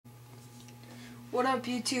What up,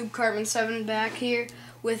 YouTube? Cartman7 back here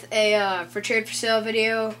with a for trade for sale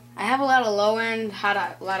video. I have a lot of low end,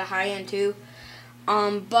 a lot of high end too.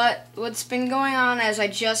 But what's been going on as I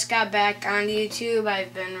just got back on YouTube,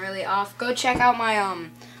 I've been really off. Go check out my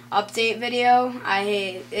update video.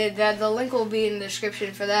 The link will be in the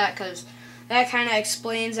description for that, because that kind of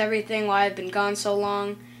explains everything, why I've been gone so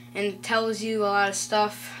long, and tells you a lot of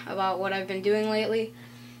stuff about what I've been doing lately.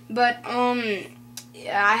 But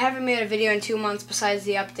I haven't made a video in 2 months besides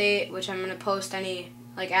the update, which I'm going to post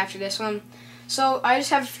after this one. So I just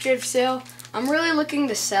have a trade for sale. I'm really looking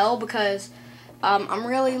to sell because I'm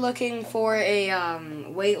really looking for a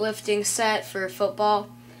weightlifting set for football,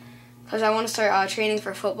 because I want to start training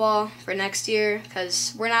for football for next year,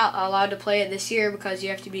 because we're not allowed to play it this year because you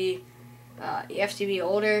have to be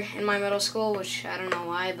older in my middle school, which I don't know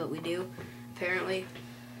why, but we do apparently.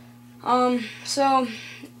 So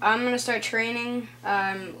I'm gonna start training.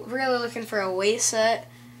 I'm really looking for a weight set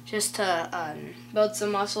just to build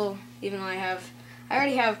some muscle. Even though I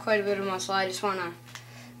already have quite a bit of muscle. I just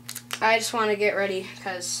wanna get ready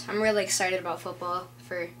because I'm really excited about football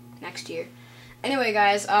for next year. Anyway,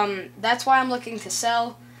 guys, that's why I'm looking to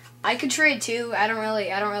sell. I could trade too. I don't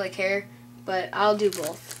really care, but I'll do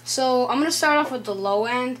both. So I'm gonna start off with the low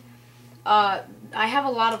end. I have a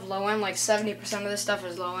lot of low end, like 70% of this stuff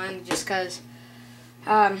is low end, just because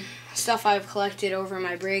stuff I've collected over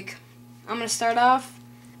my break. I'm going to start off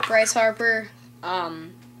Bryce Harper,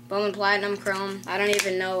 Bowman Platinum Chrome. I don't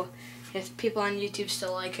even know if people on YouTube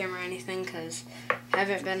still like him or anything, because I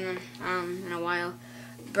haven't been in a while.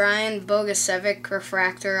 Brian Bogusevic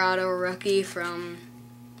Refractor Auto Rookie from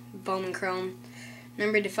Bowman Chrome,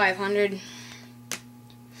 numbered to 500.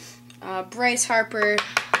 Bryce Harper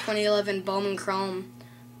 2011 Bowman Chrome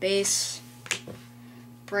base.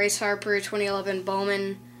 Bryce Harper 2011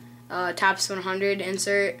 Bowman Tops 100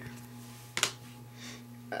 insert.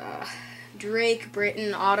 Drake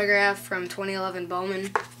Britton autograph from 2011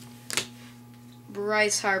 Bowman.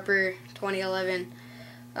 Bryce Harper 2011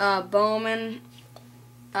 Bowman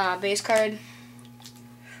base card.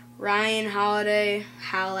 Ryan Holiday.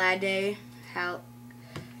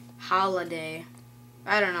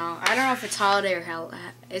 I don't know if it's Holiday or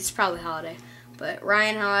it's probably Holiday. But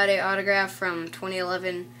Ryan Holiday autograph from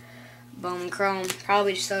 2011 Bowman Chrome.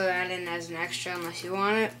 Probably just throw that in as an extra unless you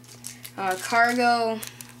want it. Cargo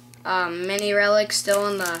mini relic, it's still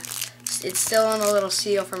in the little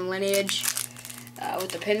seal from Lineage with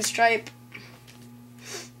the pinstripe.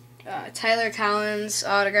 Tyler Collins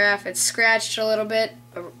autograph. It's scratched a little bit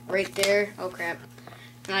right there. Oh crap.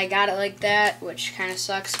 And I got it like that, which kind of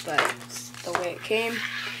sucks, but it's the way it came.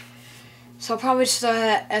 So I'll probably just throw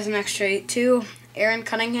that as an extra too. Aaron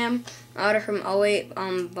Cunningham, auto from 08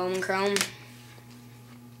 Bowman Chrome.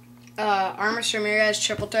 Armis Ramirez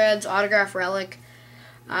Triple Threads autograph relic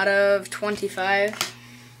out of 25.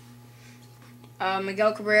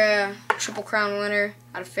 Miguel Cabrera Triple Crown winner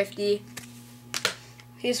out of 50.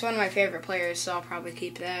 He's one of my favorite players, so I'll probably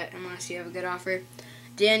keep that unless you have a good offer.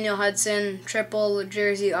 Daniel Hudson Triple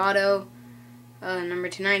Jersey Auto, number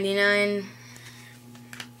 299.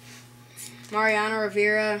 Mariano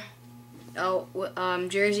Rivera,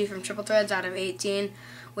 jersey from Triple Threads out of 18,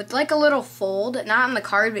 with like a little fold, not in the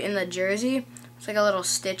card but in the jersey. It's like a little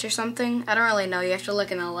stitch or something. I don't really know. You have to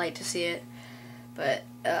look in the light to see it, but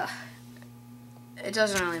it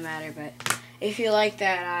doesn't really matter. But if you like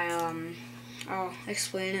that, I'll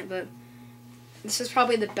explain it. But this is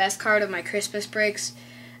probably the best card of my Christmas breaks.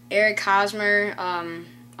 Eric Hosmer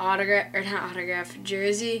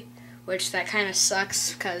jersey, which that kind of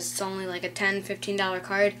sucks because it's only like a $10, $15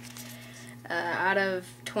 card out of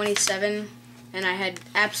 27, and I had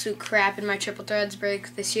absolute crap in my Triple Threads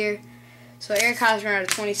break this year. So Eric Hosmer out of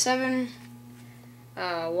 27.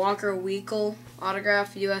 Walker Weekle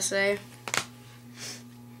autograph USA.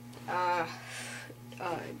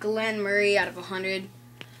 Glenn Murray out of 100.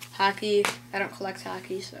 Hockey. I don't collect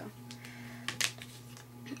hockey, so.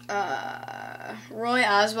 Roy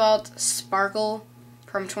Oswalt Sparkle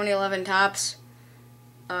from 2011 Tops.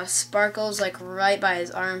 Sparkles like right by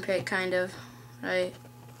his armpit, kind of. Right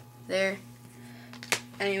there.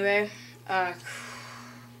 Anyway,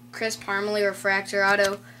 Chris Parmalee Refractor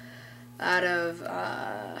Auto out of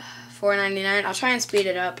 $4.99. I'll try and speed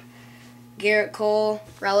it up. Garrett Cole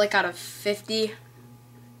Relic out of 50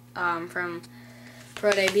 from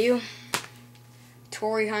Pro Debut.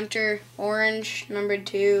 Torrey Hunter Orange, numbered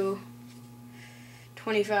to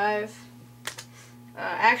 25.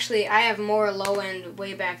 Actually, I have more low end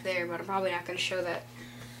way back there, but I'm probably not going to show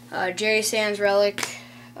that. Jerry Sands Relic.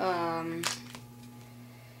 I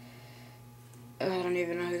don't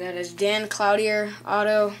even know who that is. Dan Cloutier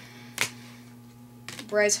Auto.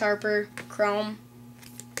 Bryce Harper Chrome.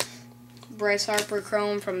 Bryce Harper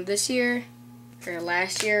Chrome from this year, or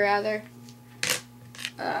last year rather.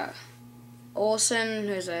 Olsen,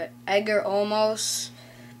 who's a Edgar Olmos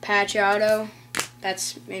patch auto.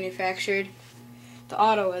 That's manufactured. The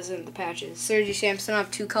auto isn't the patches. Sergi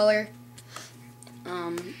Samsonov 2-color.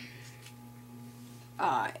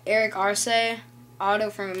 Eric Arce auto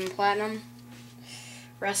from Platinum.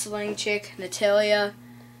 Wrestling chick Natalia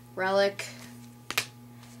Relic.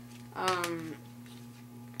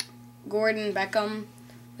 Gordon Beckham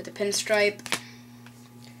with a pinstripe.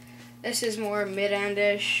 This is more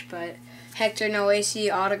mid-endish, but Hector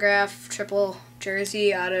Noesi autograph triple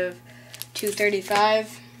jersey out of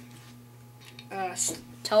 235.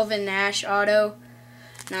 Telvin Nash auto,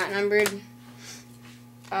 not numbered.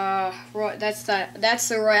 That's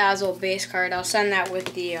the Roy Oswald base card. I'll send that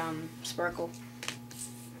with the sparkle.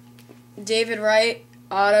 David Wright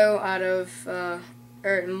auto out of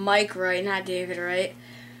or Mike Wright, not David Wright.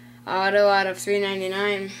 Auto out of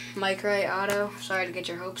 399. Mike Wright auto. Sorry to get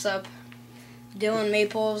your hopes up. Dylan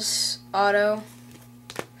Maples auto.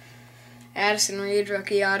 Addison Reed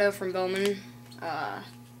rookie auto from Bowman.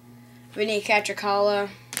 Vinny Catricala.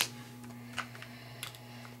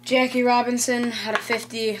 Jackie Robinson out of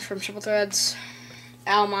 50 from Triple Threads.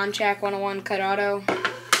 Al Monchak 101 cut auto.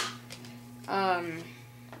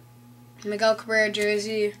 Miguel Cabrera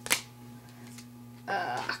jersey.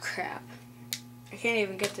 Crap. I can't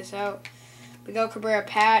even get this out. Miguel Cabrera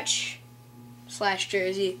patch /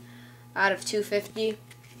 jersey out of 250.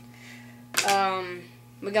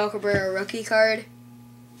 Miguel Cabrera rookie card.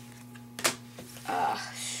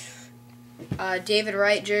 David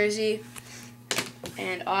Wright jersey.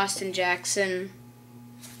 And Austin Jackson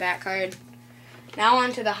back card. Now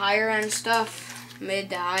on to the higher end stuff. Mid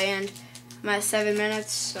to high end. I'm at 7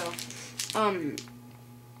 minutes, so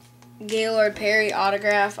Gaylord Perry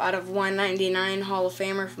autograph out of 199 Hall of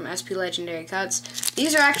Famer from SP Legendary Cuts.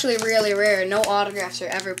 These are actually really rare. No autographs are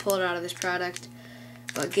ever pulled out of this product.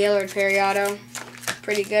 But Gaylord Perry auto,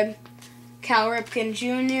 pretty good. Cal Ripken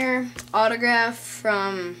Jr. autograph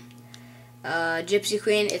from Gypsy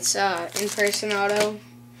Queen. It's in-person auto.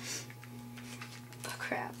 Oh,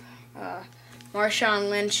 crap. Marshawn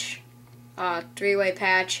Lynch 3-way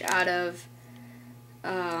patch out of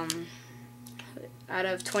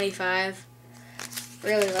 25.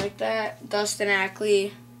 Really like that. Dustin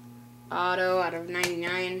Ackley auto out of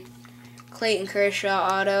 99. Clayton Kershaw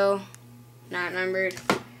auto, not numbered.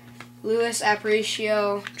 Luis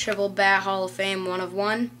Aparicio triple bat Hall of Fame 1 of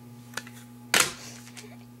 1.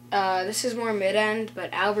 This is more mid-end,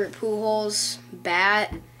 but Albert Pujols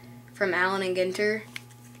bat from Allen and Ginter.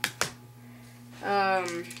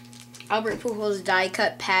 Albert Pujols die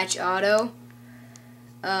cut patch auto.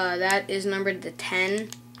 That is numbered to 10.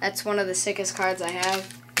 That's one of the sickest cards I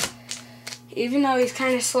have. Even though he's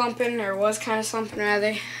kind of slumping, or was kind of slumping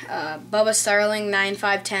rather. Bubba Starling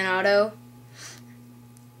 9/5/10 auto.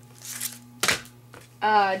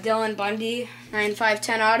 Dylan Bundy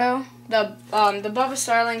 9/5/10 auto. The Bubba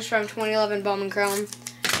Starling's from 2011 Bowman Chrome,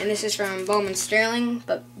 and this is from Bowman Sterling.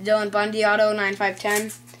 But Dylan Bundy auto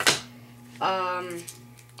 9/5/10.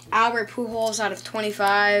 Albert Pujols out of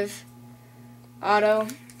 25 auto.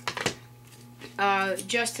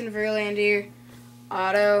 Justin Verlander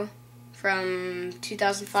auto from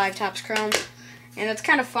 2005 Topps Chrome. And it's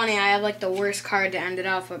kind of funny, I have like the worst card to end it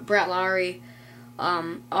off with Brett Lowry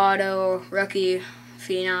auto rookie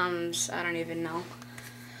phenoms. I don't even know.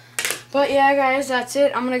 But yeah, guys, that's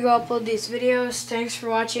it. I'm gonna go upload these videos. Thanks for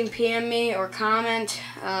watching. PM me or comment.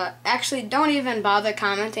 Actually, don't even bother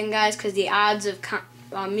commenting, guys, because the odds of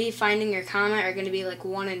me finding your comment are gonna be like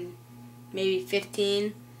 1 in maybe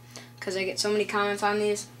 15, because I get so many comments on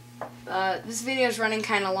these. This video is running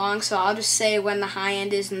kind of long, so I'll just say when the high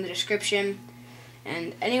end is in the description.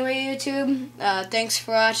 And anyway, YouTube, thanks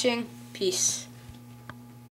for watching. Peace.